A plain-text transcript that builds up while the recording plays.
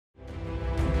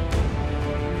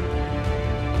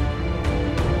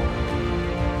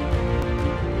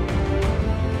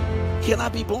Can I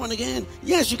be born again?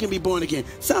 Yes, you can be born again.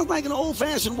 Sounds like an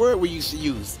old-fashioned word we used to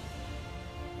use.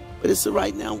 But it's a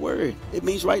right now word. It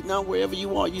means right now, wherever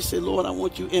you are, you say, Lord, I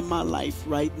want you in my life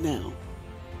right now.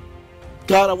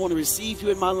 God, I want to receive you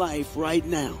in my life right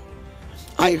now.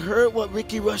 I heard what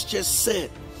Rickie Rush just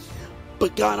said.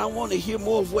 But God, I want to hear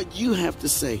more of what you have to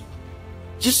say.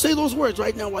 Just say those words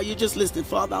right now while you're just listening.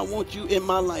 Father, I want you in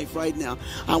my life right now.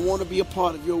 I want to be a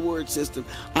part of your word system.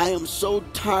 I am so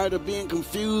tired of being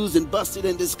confused and busted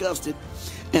and disgusted.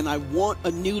 And I want a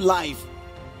new life.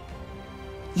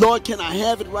 Lord, can I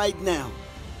have it right now?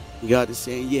 God is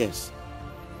saying yes.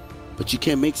 But you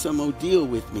can't make some old deal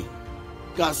with me.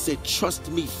 God said, trust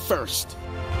me first.